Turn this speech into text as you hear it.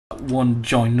one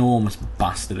ginormous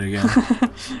bastard again.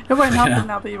 It won't happen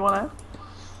now that you want it.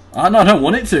 Oh, no, I don't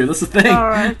want it to. That's the thing.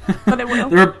 Alright, but it will.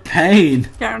 They're a pain.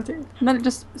 Guaranteed. And then it's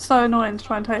just so annoying to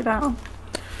try and take down.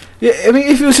 Yeah, I mean,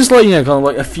 if it was just like, you know, kind of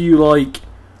like a few like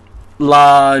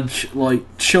large like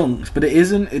chunks, but it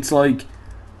isn't. It's like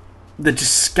they're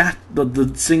just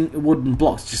the wooden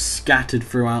blocks just scattered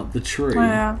throughout the tree. Oh,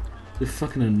 yeah. They're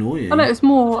fucking annoying. I know it's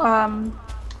more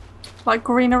like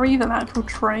greenery than actual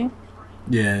tree.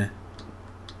 Yeah.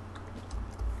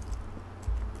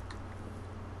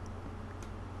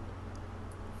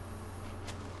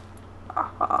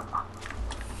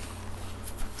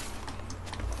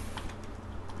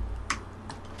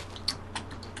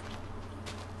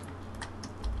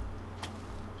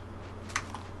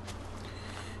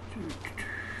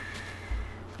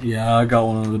 Yeah, I got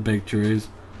one of the big trees.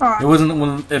 Alright. It wasn't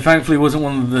one. It thankfully wasn't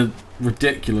one of the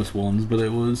ridiculous ones, but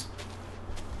it was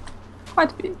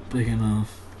Quite a bit. big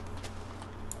enough.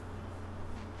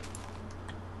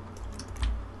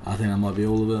 I think that might be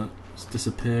all of it. It's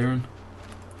disappearing.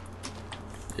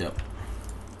 Yep.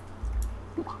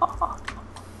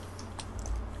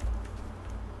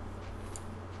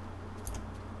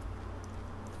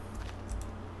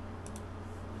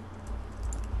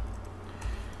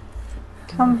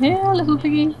 Come here, little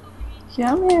piggy.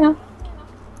 Come here.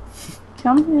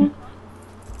 Come here.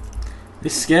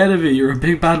 It's scared of you. You're a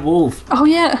big bad wolf. Oh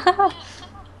yeah.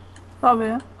 That'll be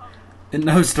it. It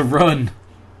knows to run.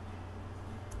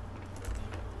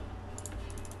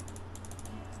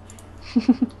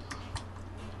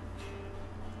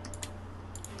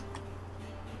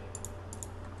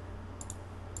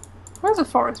 There's a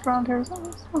forest around here, isn't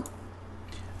there? Oh.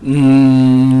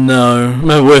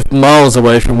 No. We're miles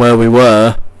away from where we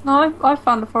were. No, I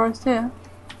found a forest here.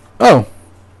 Oh.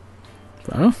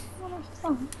 Fair enough.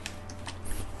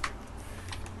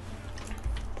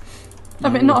 I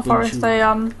mean, not a forest,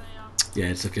 Yeah,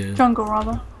 it's like a jungle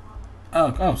rather.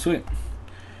 Oh, sweet.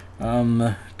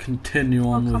 Continue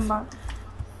on I'll with come back.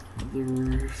 the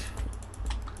roof.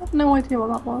 I have no idea what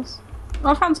that was.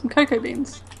 I found some cocoa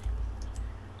beans.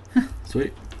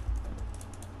 Sweet.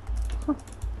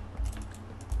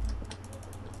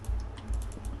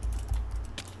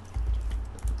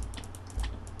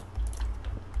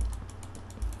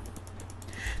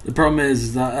 The problem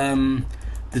is that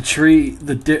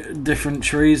different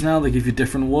trees now, they give you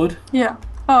different wood. Yeah.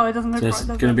 Oh, it doesn't look So right, it's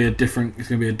does gonna it? be a different. It's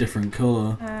gonna be a different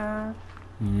colour. I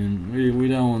mean, we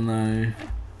don't want no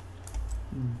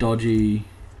dodgy,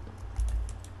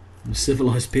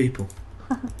 civilized people.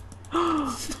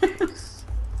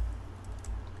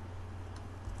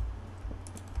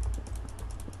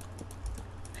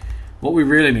 What we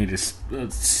really need is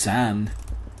sand.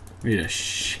 We need a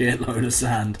shitload of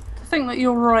sand. To think that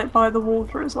you're right by the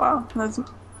water as well. There's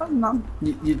none.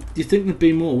 You think there'd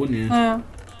be more, wouldn't you? Yeah.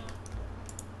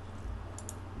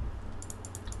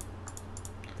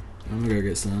 I'm gonna go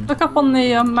get sand. Look up on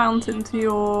the mountain to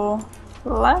your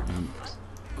left.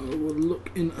 I will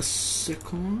look in a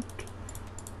second.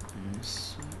 In a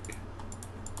sec.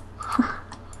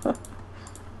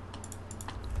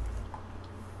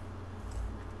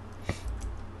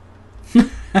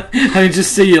 I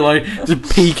just see you like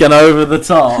just peeking over the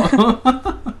top.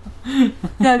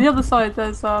 Yeah, the other side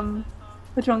there's the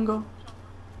jungle.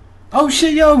 Oh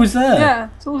shit! Yeah, I was there. Yeah,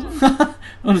 it's awesome.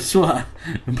 I swear,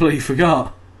 I completely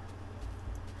forgot.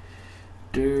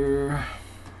 Durr.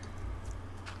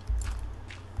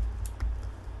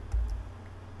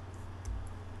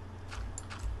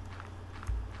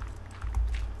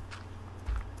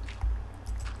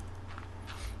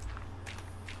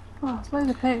 Oh, it's loads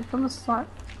of pigs. I'm just like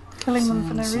killing them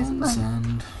for no reason then.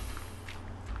 Sand.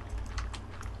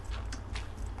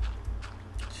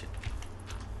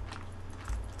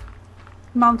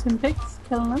 Mountain pigs,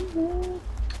 killing them. Yeah.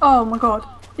 Oh my god.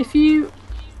 If you...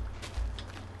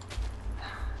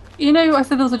 You know I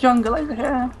said there was a jungle over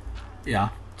here? Yeah.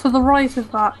 To the right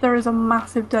of that, there is a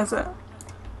massive desert.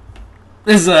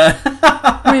 There's a...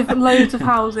 with loads of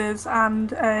houses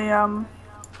and a,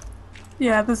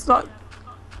 yeah, there's like...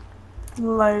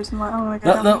 loads and like, oh my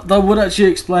god. That would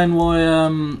actually explain why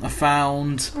I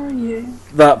found Where are you?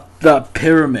 that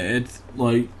pyramid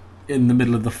like in the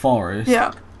middle of the forest.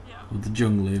 Yeah. With the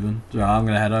jungle even. So I'm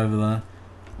gonna head over there.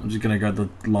 I'm just gonna go the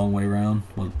long way round,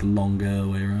 like the longer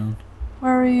way round.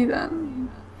 Where are you then?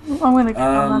 I'm gonna get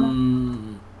down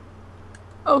there.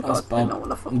 Oh god, I don't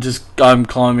want to fall. I'm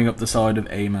climbing up the side of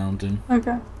a mountain.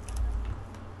 Okay.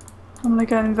 I'm gonna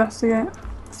go and investigate.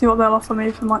 See what they'll offer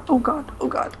me for my... Oh god, oh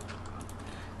god.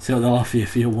 See what they'll offer you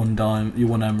for your one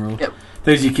emerald. Yep.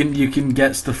 Those you can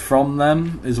get stuff from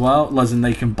them as well, as in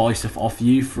they can buy stuff off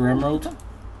you for emerald.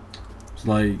 It's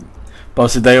like, but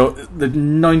obviously the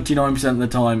 99% of the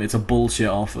time it's a bullshit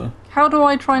offer. How do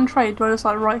I try and trade? Do I just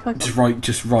like right click?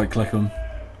 Just right click them.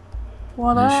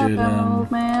 What up, old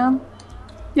man?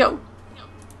 Yo.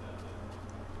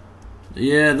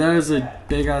 Yeah, there's a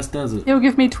big ass desert. You'll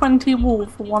give me 20 wool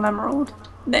for 1 emerald.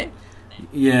 No.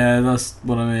 Yeah, that's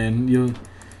what I mean.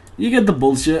 You get the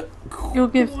bullshit. You'll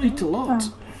give quite a lot.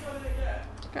 Oh.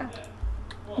 Okay.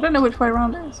 I don't know which way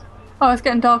around it is. Oh, it's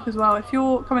getting dark as well. If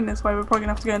you're coming this way, we're probably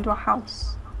gonna have to go into a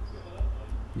house.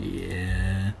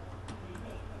 Yeah.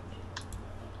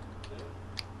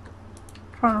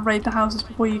 Trying to raid the houses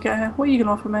before you get here. What are you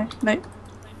gonna offer me? Nope.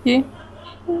 You?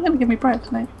 You're gonna give me bread?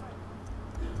 Nope.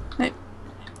 Nope.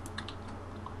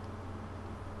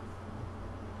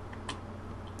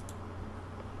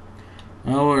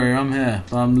 Don't worry, I'm here.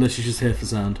 But I'm literally just here for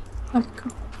sand. Okay,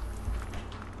 cool.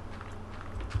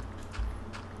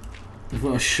 I've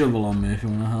got a shovel on me if you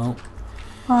want to help.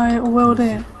 I will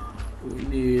do. We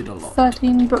need a lot.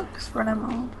 13 books for an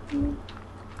emerald.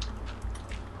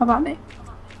 How about me?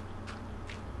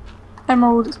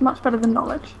 Emerald is much better than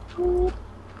knowledge.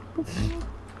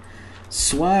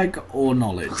 Swag or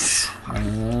knowledge?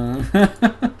 Oh,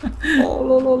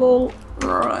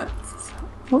 right.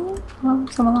 Oh, well,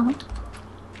 some of that.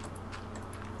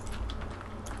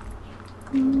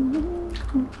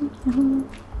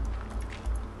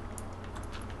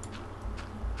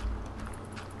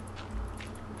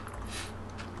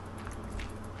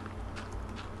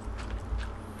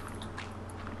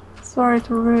 Sorry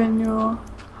to ruin your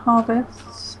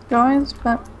harvests, guys,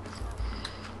 but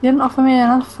you didn't offer me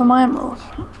enough for my emerald.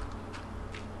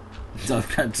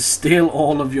 I've had to steal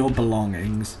all of your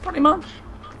belongings. Pretty much.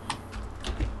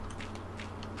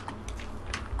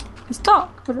 It's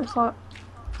dark, but it's like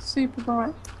super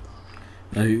bright.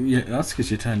 Yeah, that's because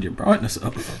you turned your brightness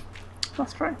up.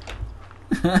 That's true.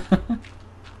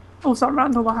 Also,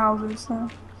 around all the houses, so.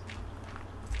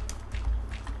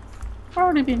 I've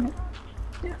already been here.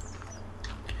 Yes.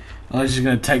 I was just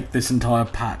going to take this entire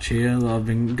patch here that I've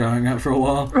been going at for a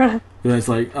while. Really? But it's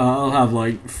like, I'll have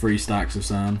like 3 stacks of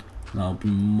sand. That'll be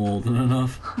more than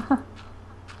enough.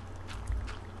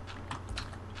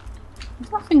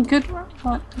 There's nothing good around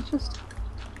that. It's just.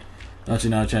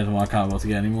 Actually, no, I changed my account about to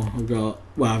get anymore. I've got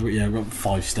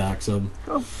 5 stacks. So I'm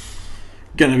Cool.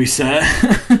 gonna be set.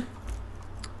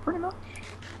 Pretty much.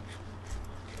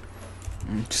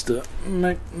 Just to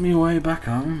make me way back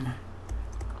home.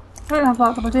 I don't have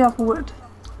that, but I do have wood.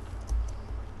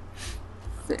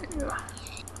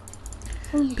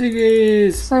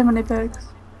 Piggies! So many pigs.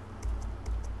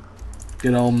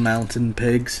 Good old mountain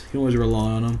pigs. You can always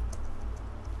rely on them.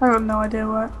 I got no idea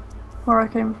where I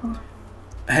came from.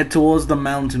 Head towards the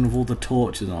mountain with all the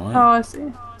torches on it. Oh, I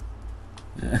see.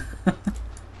 Yeah. It's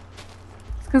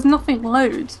because nothing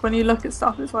loads when you look at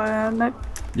stuff. It's like, nope.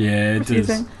 Yeah, it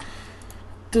does.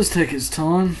 Does take its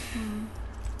time.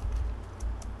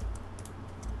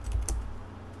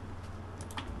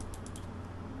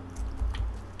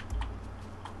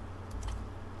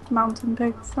 Mountain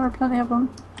pigs. There are plenty of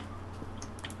them.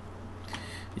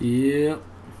 Yep.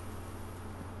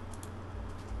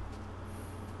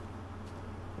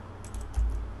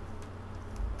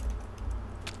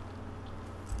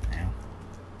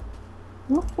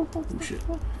 Oh shit.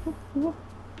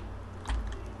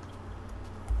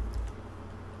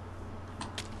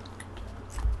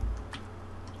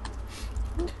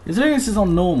 The thing is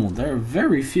on normal, there are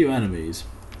very few enemies.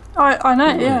 I know,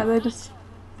 Really? yeah, they just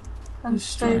and It's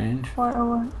stay strange. quite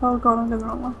away. Oh god, I'm going the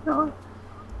wrong one. No.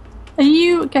 Are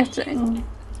you getting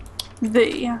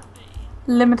the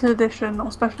limited edition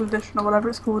or special edition or whatever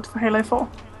it's called for Halo 4?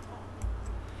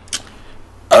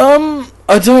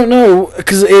 I don't know,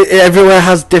 because everywhere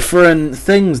has different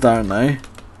things, don't they?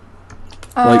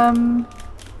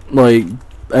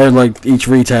 Like each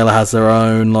retailer has their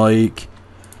own, like,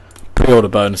 pre-order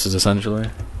bonuses, essentially.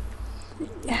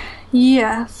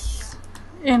 Yes,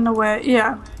 in a way,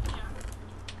 yeah.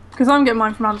 Because I'm getting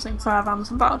mine from Amazon, so I have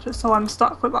Amazon vouchers, so I'm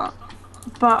stuck with that.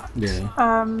 But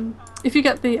Yeah. if you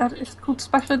get the, it's called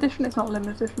special edition. It's not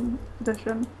limited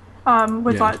edition.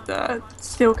 With Yeah. like the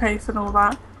steel case and all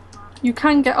that. You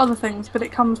can get other things, but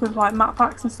it comes with like map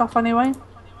packs and stuff anyway.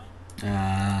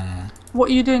 What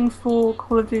are you doing for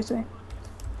Call of Duty?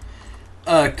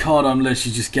 COD, I'm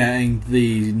literally just getting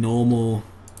the normal.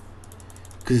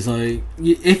 Because like,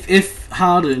 if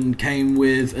Harden came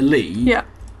with Elite, Yeah.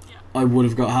 I would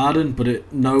have got Harden,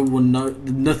 but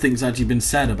nothing's actually been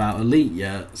said about Elite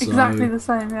yet. So, Exactly the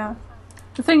same, yeah.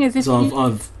 The thing is, if so you,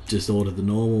 I've just ordered the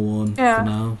normal one Yeah. for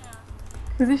now.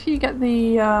 because if you get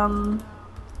the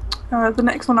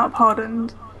next one up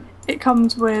hardened, it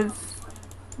comes with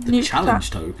The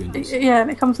challenge tokens. Yeah, and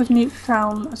it comes with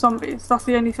Nuketown zombies. That's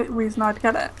the only reason I'd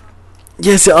get it.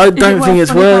 Yes, I don't think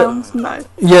it's worth. No.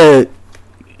 Yeah,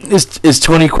 is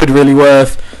 20 quid really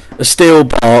worth a steel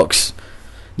box,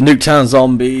 Nuketown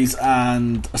zombies,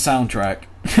 and a soundtrack?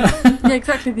 Yeah,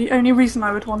 exactly. The only reason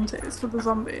I would want it is for the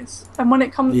zombies. And when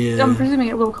it comes, I'm presuming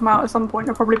it will come out at some point.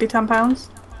 It'll probably be £10.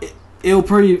 It'll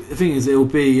probably. The thing is, it'll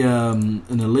be an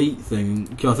Elite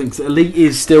thing. I think Elite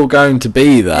is still going to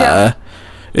be there. Yeah.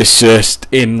 It's just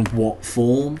in what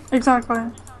form? Exactly.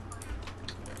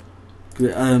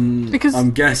 Because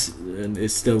I'm guessing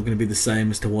it's still going to be the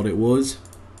same as to what it was.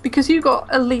 Because you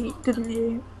got Elite, didn't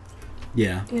you?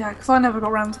 Yeah. Yeah, because I never got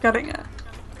around to getting it.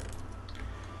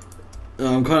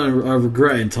 I'm kind of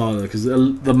regretting Tyler because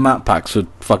the map packs were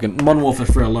fucking. Modern Warfare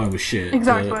 3 alone was shit.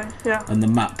 Exactly. Yeah. And the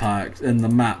map packs and the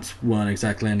maps weren't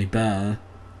exactly any better.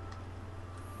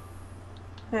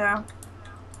 Yeah.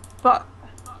 But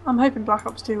I'm hoping Black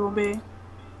Ops 2 will be.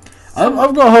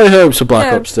 I've got high hopes for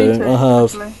Black Ops 2. Too, I have.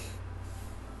 actually.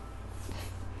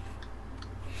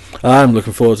 I'm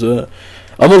looking forward to it.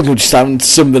 I'm looking for just having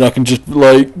something I can just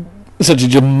essentially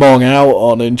just mong out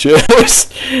on and just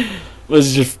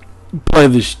let's just play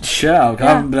the shit out. I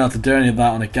haven't been able to do any of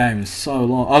that on a game in so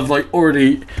long. I've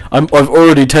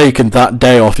already taken that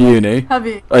day off uni. Have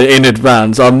you? In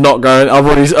advance. I'm not going.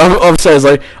 I've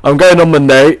said I'm going on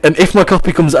Monday, and if my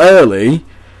copy comes early,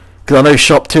 because I know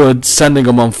Shop 2 are sending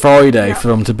them on Friday for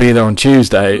them to be there on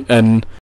Tuesday, and